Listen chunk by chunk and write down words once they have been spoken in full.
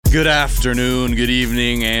Good afternoon, good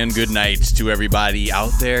evening, and good night to everybody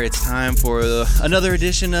out there. It's time for another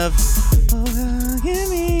edition of Oh God, give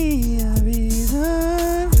me a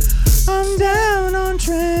reason. I'm down on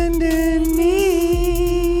trending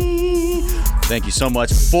me. Thank you so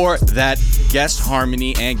much for that guest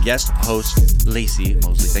harmony and guest host, Lacey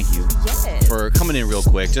Mosley. Thank you for coming in real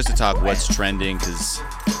quick just to talk what's trending, because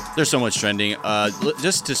there's so much trending.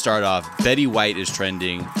 Just to start off, Betty White is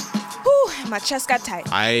trending. My chest got tight.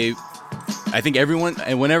 I think everyone,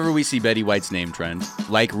 and whenever we see Betty White's name trend,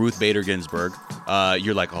 like Ruth Bader Ginsburg,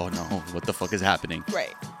 you're like, oh no, what the fuck is happening?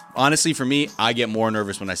 Right. Honestly, for me, I get more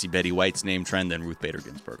nervous when I see Betty White's name trend than Ruth Bader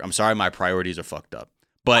Ginsburg. I'm sorry, my priorities are fucked up.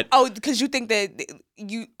 But because you think that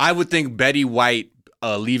I would think Betty White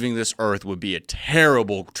leaving this earth would be a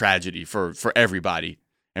terrible tragedy for everybody.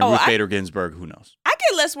 And Ruth Bader Ginsburg, who knows? I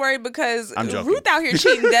get less worried because Ruth out here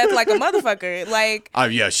cheating death like a motherfucker. Like,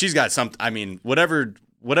 yeah, she's got some. I mean, whatever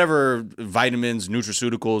vitamins,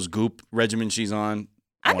 nutraceuticals, goop regimen she's on.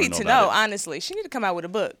 I need to know, honestly. She need to come out with a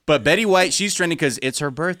book. But Betty White, she's trending because it's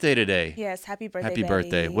her birthday today. Yes, happy birthday, Happy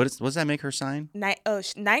birthday. What does that make her sign?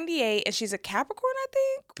 98, and she's a Capricorn, I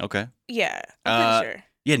think. Okay. Yeah, I'm pretty sure.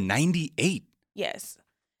 Yeah, 98. Yes.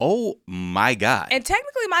 Oh, my God. And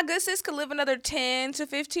technically, my good sis could live another 10 to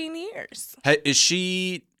 15 years. Is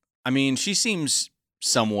she, I mean, she seems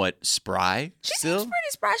somewhat spry still. Seems pretty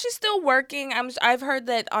spry. She's still working. I've heard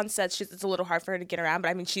that on set it's a little hard for her to get around, but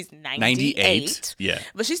I mean, she's 98. Yeah.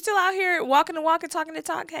 But she's still out here walking the walk and talking the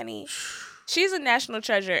talk, honey. She's a national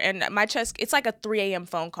treasure, and my chest, it's like a 3 a.m.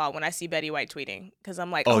 phone call when I see Betty White tweeting, because I'm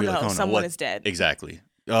like, someone is dead. Exactly.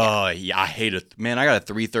 Oh, yeah, I hate it. Man, I got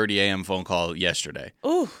a 3:30 a.m. phone call yesterday.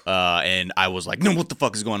 Ooh. And I was like, no, what the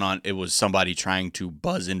fuck is going on? It was somebody trying to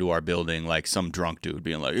buzz into our building, like some drunk dude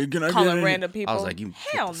being like, can I calling random people? I was like, you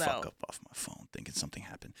Hell get the no. fuck up off my phone thinking something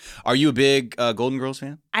happened. Are you a big Golden Girls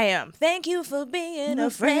fan? I am. Thank you for being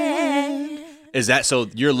a friend. Is that so?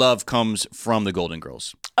 Your love comes from the Golden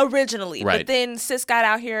Girls? Originally, right. But then sis got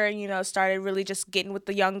out here and, started really just getting with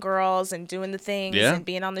the young girls and doing the things and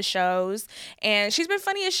being on the shows. And she's been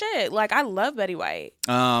funny as shit. Like, I love Betty White.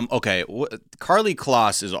 Okay. Karlie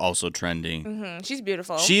Kloss is also trending. Mm-hmm. She's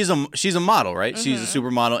beautiful. She's a model, right? Mm-hmm. She's a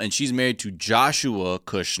supermodel, and she's married to Joshua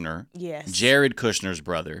Kushner. Yes. Jared Kushner's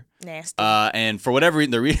brother. Nasty. And for whatever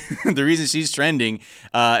reason, the reason she's trending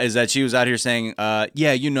is that she was out here saying, I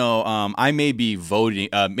may be voting,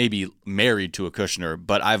 maybe married to a Kushner,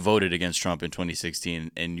 but I voted against Trump in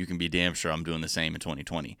 2016, and you can be damn sure I'm doing the same in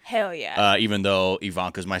 2020. Hell yeah. Even though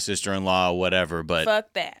Ivanka's my sister-in-law, whatever, but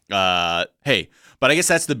fuck that. Hey, but I guess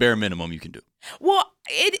that's the bare minimum you can do. Well,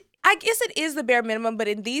 I guess it is the bare minimum, but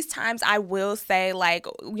in these times, I will say, like,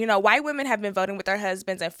 white women have been voting with their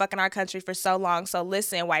husbands and fucking our country for so long. So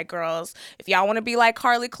listen, white girls, if y'all want to be like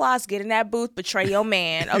Karlie Kloss, get in that booth, betray your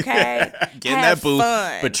man, okay? Get in that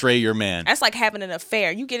booth, betray your man. That's like having an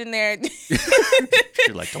affair. You get in there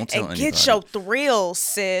You're like, don't tell anybody. Get your thrills,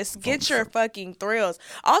 sis. Get your fucking thrills.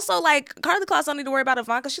 Also, like, Karlie Kloss don't need to worry about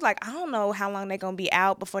Ivanka. She's like, I don't know how long they're going to be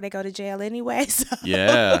out before they go to jail anyway. So.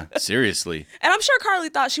 Yeah, seriously. And I'm sure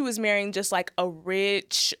Karlie thought she was marrying just like a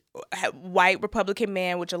rich white Republican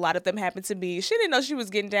man, which a lot of them happen to be. She didn't know she was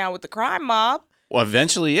getting down with the crime mob. Well,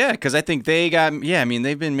 eventually, yeah, because I think they've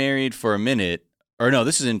been married for a minute. Or no,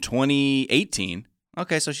 this is in 2018.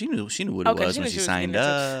 Okay, so she knew what it was when she signed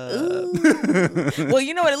up. Well,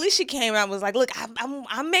 you know what? At least she came out and was like, "Look,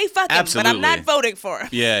 I may fuck him, Absolutely. but I'm not voting for him."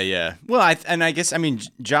 Yeah. Well, I guess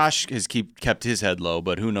Josh has kept his head low,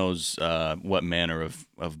 but who knows what manner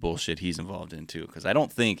of bullshit he's involved in too? Because I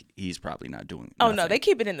don't think he's probably not doing. Oh no, they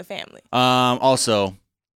keep it in the family. Also,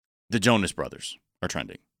 the Jonas Brothers are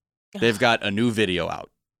trending. They've got a new video out.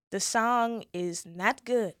 The song is not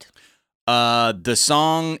good. The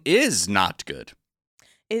song is not good.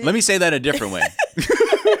 Let me say that a different way.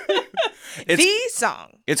 The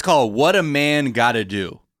song. It's called What a Man Gotta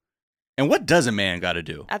Do. And what does a man gotta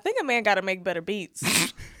do? I think a man gotta make better beats.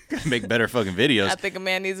 Make better fucking videos. I think a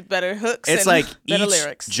man needs better hooks it's and like better each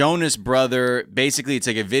lyrics. Jonas brother, basically it's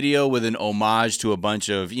like a video with an homage to a bunch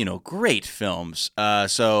of, great films.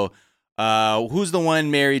 So who's the one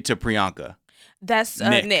married to Priyanka? That's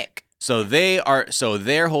Nick. So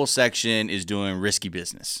their whole section is doing risky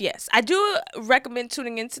business. Yes. I do recommend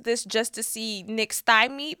tuning into this just to see Nick's thigh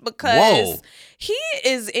meat because he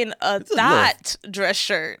is in a thought dress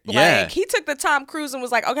shirt. Yeah. Like, he took the Tom Cruise and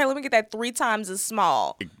was like, okay, let me get that 3 times as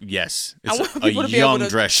small. Yes. I want It's people a to be young able to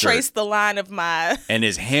dress shirt. trace the line of my And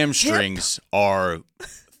his hamstrings are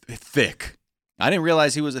thick. I didn't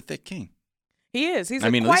realize he was a thick king. He is. He's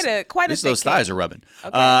quite a thick those thighs are rubbing.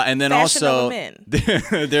 Okay. And then Fashion also men.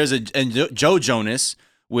 there's Joe Jonas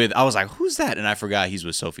I was like, who's that? And I forgot he's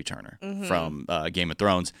with Sophie Turner from Game of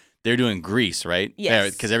Thrones. They're doing Grease, right?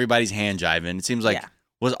 Yes. Because everybody's hand jiving. It seems like,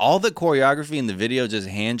 was all the choreography in the video just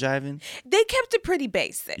hand jiving? They kept it pretty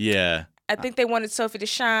basic. Yeah. I think they wanted Sophie to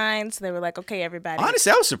shine, so they were like, okay, everybody.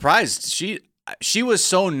 Honestly, I was surprised. She was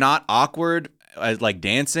so not awkward like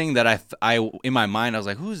dancing that I in my mind I was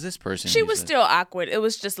like, who is this person? She was still awkward. It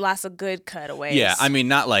was just lots of good cutaways. Yeah, I mean,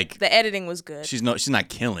 not like the editing was good. She's not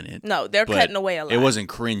killing it. No, they're cutting away a lot. It wasn't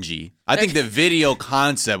cringy. I think the video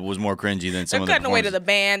concept was more cringy than some of the performances. They're cutting away to the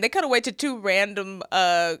band. They cut away to two random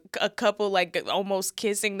a couple like almost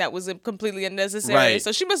kissing that was completely unnecessary. Right.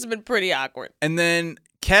 So she must have been pretty awkward. And then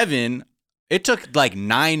Kevin. It took like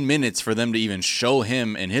 9 minutes for them to even show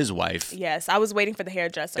him and his wife. Yes, I was waiting for the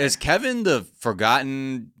hairdresser. Is Kevin the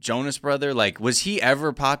forgotten Jonas brother? Like, was he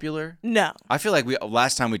ever popular? No. I feel like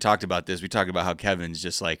last time we talked about this, we talked about how Kevin's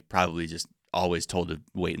just like probably just always told to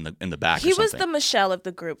wait in the back. He was the Michelle of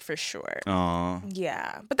the group for sure. Aw.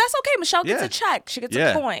 Yeah, but that's okay. Michelle gets a check. She gets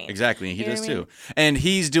a coin. Exactly. He does too. And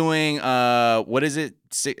he's doing what is it?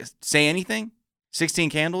 Say Anything? 16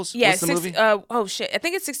 Candles? Yeah, what's the movie? Oh shit, I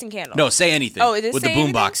think it's 16 Candles. No, Say Anything. Oh, it is with Say the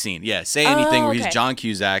Anything? boombox scene. Yeah, Say Anything, where okay. he's John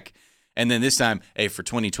Cusack, and then this time, for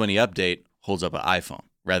 2020 update, holds up an iPhone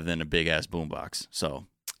rather than a big ass boombox. So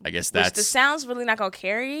I guess that's. Which the sound's really not gonna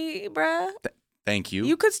carry, bruh. Thank you.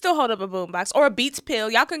 You could still hold up a boombox or a Beats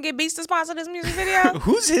pill. Y'all couldn't get Beats to sponsor this music video.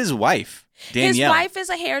 Who's his wife? Danielle. His wife is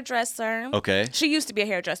a hairdresser. Okay. She used to be a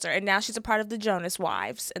hairdresser, and now she's a part of the Jonas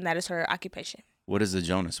Wives, and that is her occupation. What is the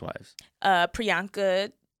Jonas Wives?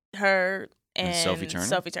 Priyanka, her, and Sophie Turner.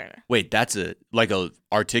 Sophie Turner. Wait, that's a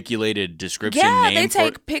articulated description Yeah, name they for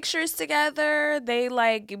take pictures together. They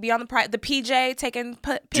like be on the PJ taking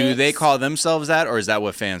pics. Do they call themselves that, or is that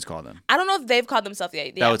what fans call them? I don't know if they've called themselves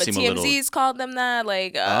that. Yeah, would but seem a TMZ's little... called them that.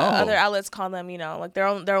 Like other outlets call them, like their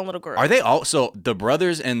own little group. Are they all? So the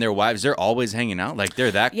brothers and their wives, they're always hanging out. Like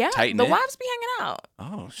they're that tight knit. The wives be hanging out.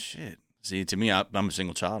 Oh shit! See, to me, I'm a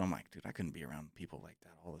single child. I'm like, dude, I couldn't be around people like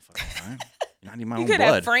that all the fucking time. Not even my own blood. You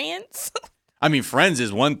could have friends. I mean, friends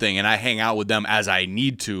is one thing, and I hang out with them as I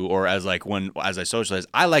need to, or as I socialize.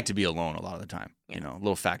 I like to be alone a lot of the time. Yeah. A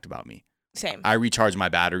little fact about me. Same. I recharge my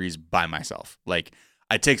batteries by myself. Like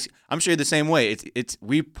I'm sure you're the same way. It's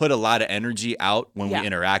we put a lot of energy out when we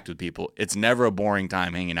interact with people. It's never a boring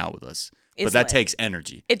time hanging out with us. But that takes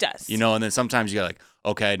energy. It does. And then sometimes you got like,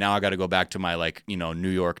 okay, now I got to go back to my New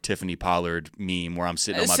York Tiffany Pollard meme where I'm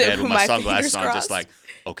sitting on my bed with my sunglasses on, just like,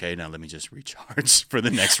 okay, now let me just recharge for the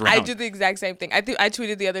next round. I do the exact same thing. I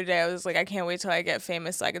tweeted the other day, I was like, I can't wait till I get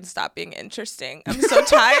famous so I can stop being interesting. I'm so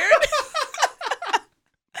tired.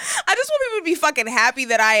 I just want people to be fucking happy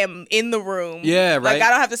that I am in the room. Yeah, right. Like I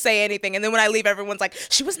don't have to say anything. And then when I leave, everyone's like,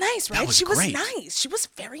 she was nice, right? She was nice. She was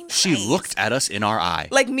very nice. She looked at us in our eye.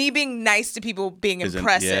 Like me being nice to people being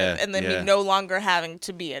impressive and then me no longer having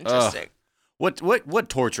to be interesting. What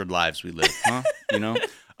tortured lives we live, huh?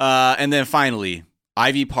 And then finally,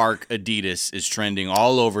 Ivy Park Adidas is trending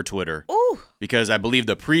all over Twitter. Ooh. Because I believe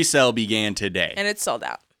the pre-sale began today. And it's sold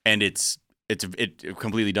out. And it's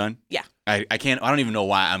completely done? Yeah. I don't even know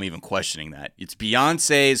why I'm even questioning that. It's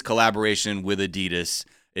Beyonce's collaboration with Adidas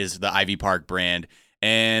is the Ivy Park brand.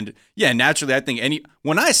 And yeah, naturally, I think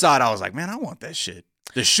when I saw it, I was like, man, I want that shit.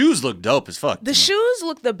 The shoes look dope as fuck. The shoes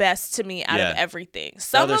look the best to me out of everything.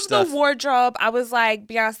 Some of the wardrobe, I was like,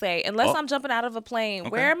 Beyonce, unless I'm jumping out of a plane,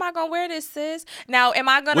 where am I going to wear this, sis? Now, am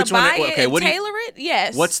I going to buy it and tailor it?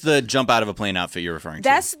 Yes. What's the jump out of a plane outfit you're referring to?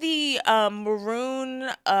 That's the maroon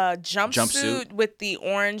jumpsuit with the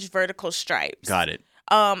orange vertical stripes. Got it.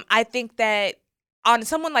 I think that on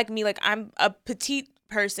someone like me, like I'm a petite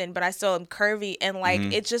person, but I still am curvy, and like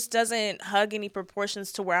it just doesn't hug any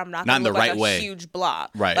proportions to where I'm not gonna look like a huge blob.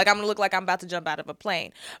 Right. Like I'm gonna look like I'm about to jump out of a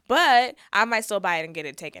plane. But I might still buy it and get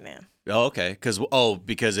it taken in. Oh, okay.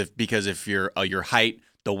 Because if your height,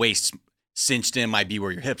 the waist cinched in might be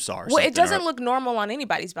where your hips are. Well, it doesn't look normal on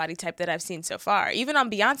anybody's body type that I've seen so far. Even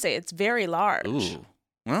on Beyonce, it's very large. Ooh.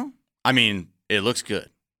 Well, I mean, it looks good.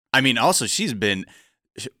 I mean, also she's been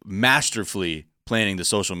masterfully planning the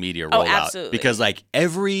social media rollout. Absolutely. Because like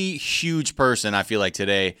every huge person I feel like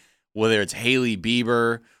today, whether it's Hailey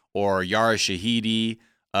Bieber or Yara Shahidi,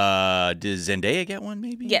 did Zendaya get one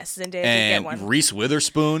maybe? Yes, Zendaya did get one. And Reese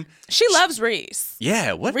Witherspoon. She loves Reese.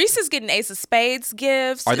 Yeah, what? Reese is getting Ace of Spades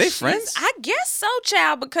gifts. Are they friends? I guess so,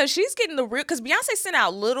 child, because she's getting the real, because Beyonce sent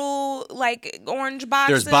out little like orange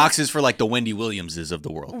boxes. There's boxes for like the Wendy Williamses of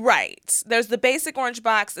the world. Right. There's the basic orange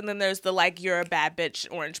box, and then there's the like you're a bad bitch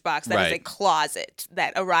orange box that is a closet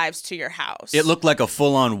that arrives to your house. It looked like a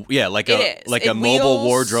full on like a mobile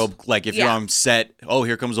wardrobe. Like if you're on set, oh,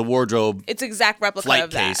 here comes a wardrobe. It's exact replica flight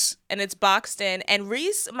of that. case. And it's boxed in. And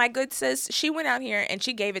Reese, my good sis, she went out here and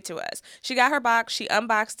she gave it to us. She got her box, she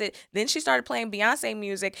unboxed it, then she started playing Beyonce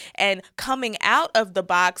music and coming out of the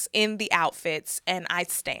box in the outfits, and I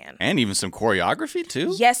stan. And even some choreography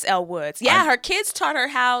too? Yes, Elle Woods. Yeah, her kids taught her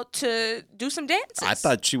how to do some dances. I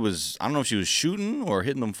thought she was, I don't know if she was shooting or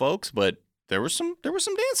hitting them folks, but there was some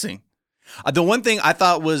dancing. The one thing I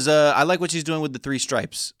thought was I like what she's doing with the 3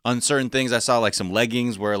 stripes. On certain things, I saw like some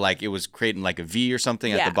leggings where like it was creating like a V or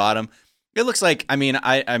something at the bottom. It looks like, I mean,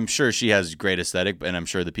 I'm sure she has great aesthetic, and I'm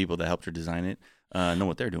sure the people that helped her design it know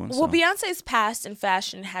what they're doing. Well, Beyonce's past in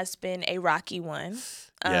fashion has been a rocky one.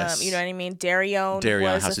 Yes. You know what I mean? Darion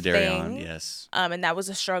was House a of Darion, thing. yes. And that was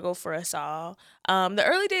a struggle for us all. The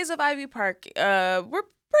early days of Ivy Park were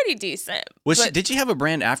pretty decent. Did she have a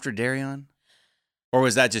brand after Darion? Or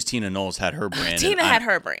was that just Tina Knowles had her brand? Tina had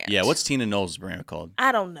her brand. Yeah, what's Tina Knowles' brand called?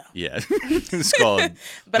 I don't know. Yeah, it's called.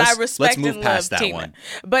 But I respect and love Tina. One.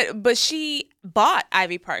 But she bought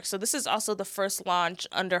Ivy Park, so this is also the first launch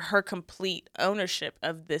under her complete ownership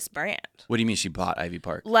of this brand. What do you mean she bought Ivy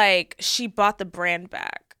Park? Like she bought the brand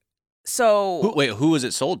back. So who was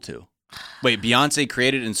it sold to? Wait, Beyonce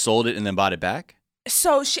created and sold it and then bought it back?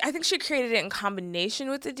 So I think she created it in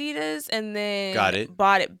combination with Adidas and then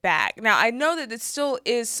bought it back. Now, I know that it still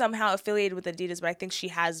is somehow affiliated with Adidas, but I think she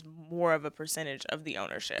has more of a percentage of the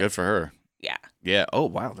ownership. Good for her. Yeah. Yeah. Oh,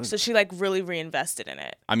 wow. So she like really reinvested in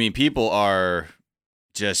it. I mean, people are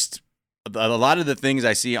just, a lot of the things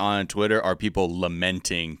I see on Twitter are people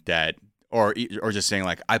lamenting that, or just saying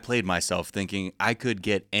like, I played myself thinking I could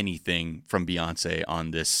get anything from Beyonce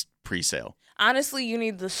on this pre-sale. Honestly, you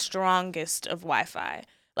need the strongest of Wi-Fi.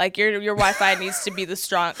 Like your Wi-Fi needs to be the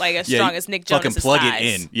strong as Nick Jonas' fucking plug thighs.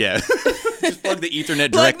 it in. Yeah. Just plug the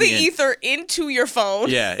Ethernet directly in. Plug the ether into your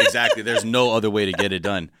phone. Yeah, exactly. There's no other way to get it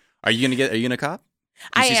done. Are you gonna cop?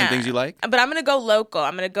 You see some things you like? But I'm going to go local.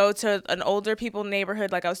 I'm going to go to an older people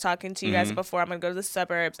neighborhood like I was talking to you guys before. I'm going to go to the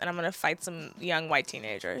suburbs, and I'm going to fight some young white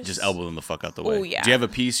teenagers. Just elbow them the fuck out the way. Oh, yeah. Do you have a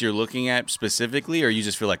piece you're looking at specifically, or you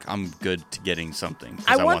just feel like I'm good to getting something?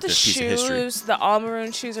 I want the shoes. The all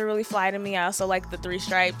maroon shoes are really fly to me. I also like the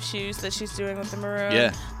 3-stripe shoes that she's doing with the maroon.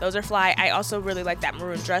 Yeah. Those are fly. I also really like that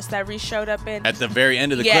maroon dress that Reese showed up in. At the very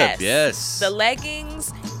end of the clip, yes. The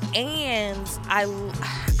leggings, and I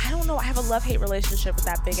don't know. I have a love-hate relationship with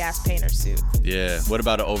that big-ass painter suit. Yeah. What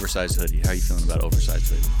about an oversized hoodie? How are you feeling about an oversized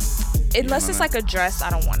hoodie? Unless it's like a dress, I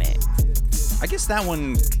don't want it. I guess that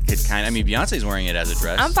one could kind of, I mean, Beyonce's wearing it as a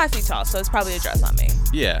dress. I'm 5 feet tall, so it's probably a dress on me.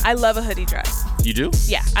 Yeah. I love a hoodie dress. You do?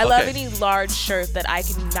 Yeah. I love any large shirt that I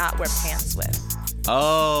cannot wear pants with.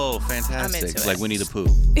 Oh, fantastic. I'm into like it. Winnie the Pooh.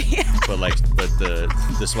 Yeah. But the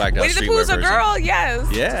swagged out Winnie the streetwear Pooh's a version. girl, yes.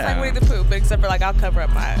 Yeah. Just like Winnie the Pooh, but except for like I'll cover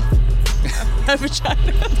up my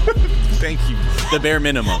vagina. Thank you. The bare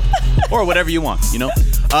minimum. Or whatever you want, you know?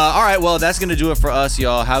 All right, well, that's going to do it for us,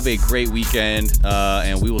 y'all. Have a great weekend,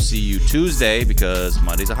 and we will see you Tuesday because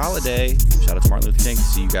Monday's a holiday. Shout out to Martin Luther King.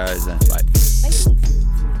 See you guys then. Bye. Thank you.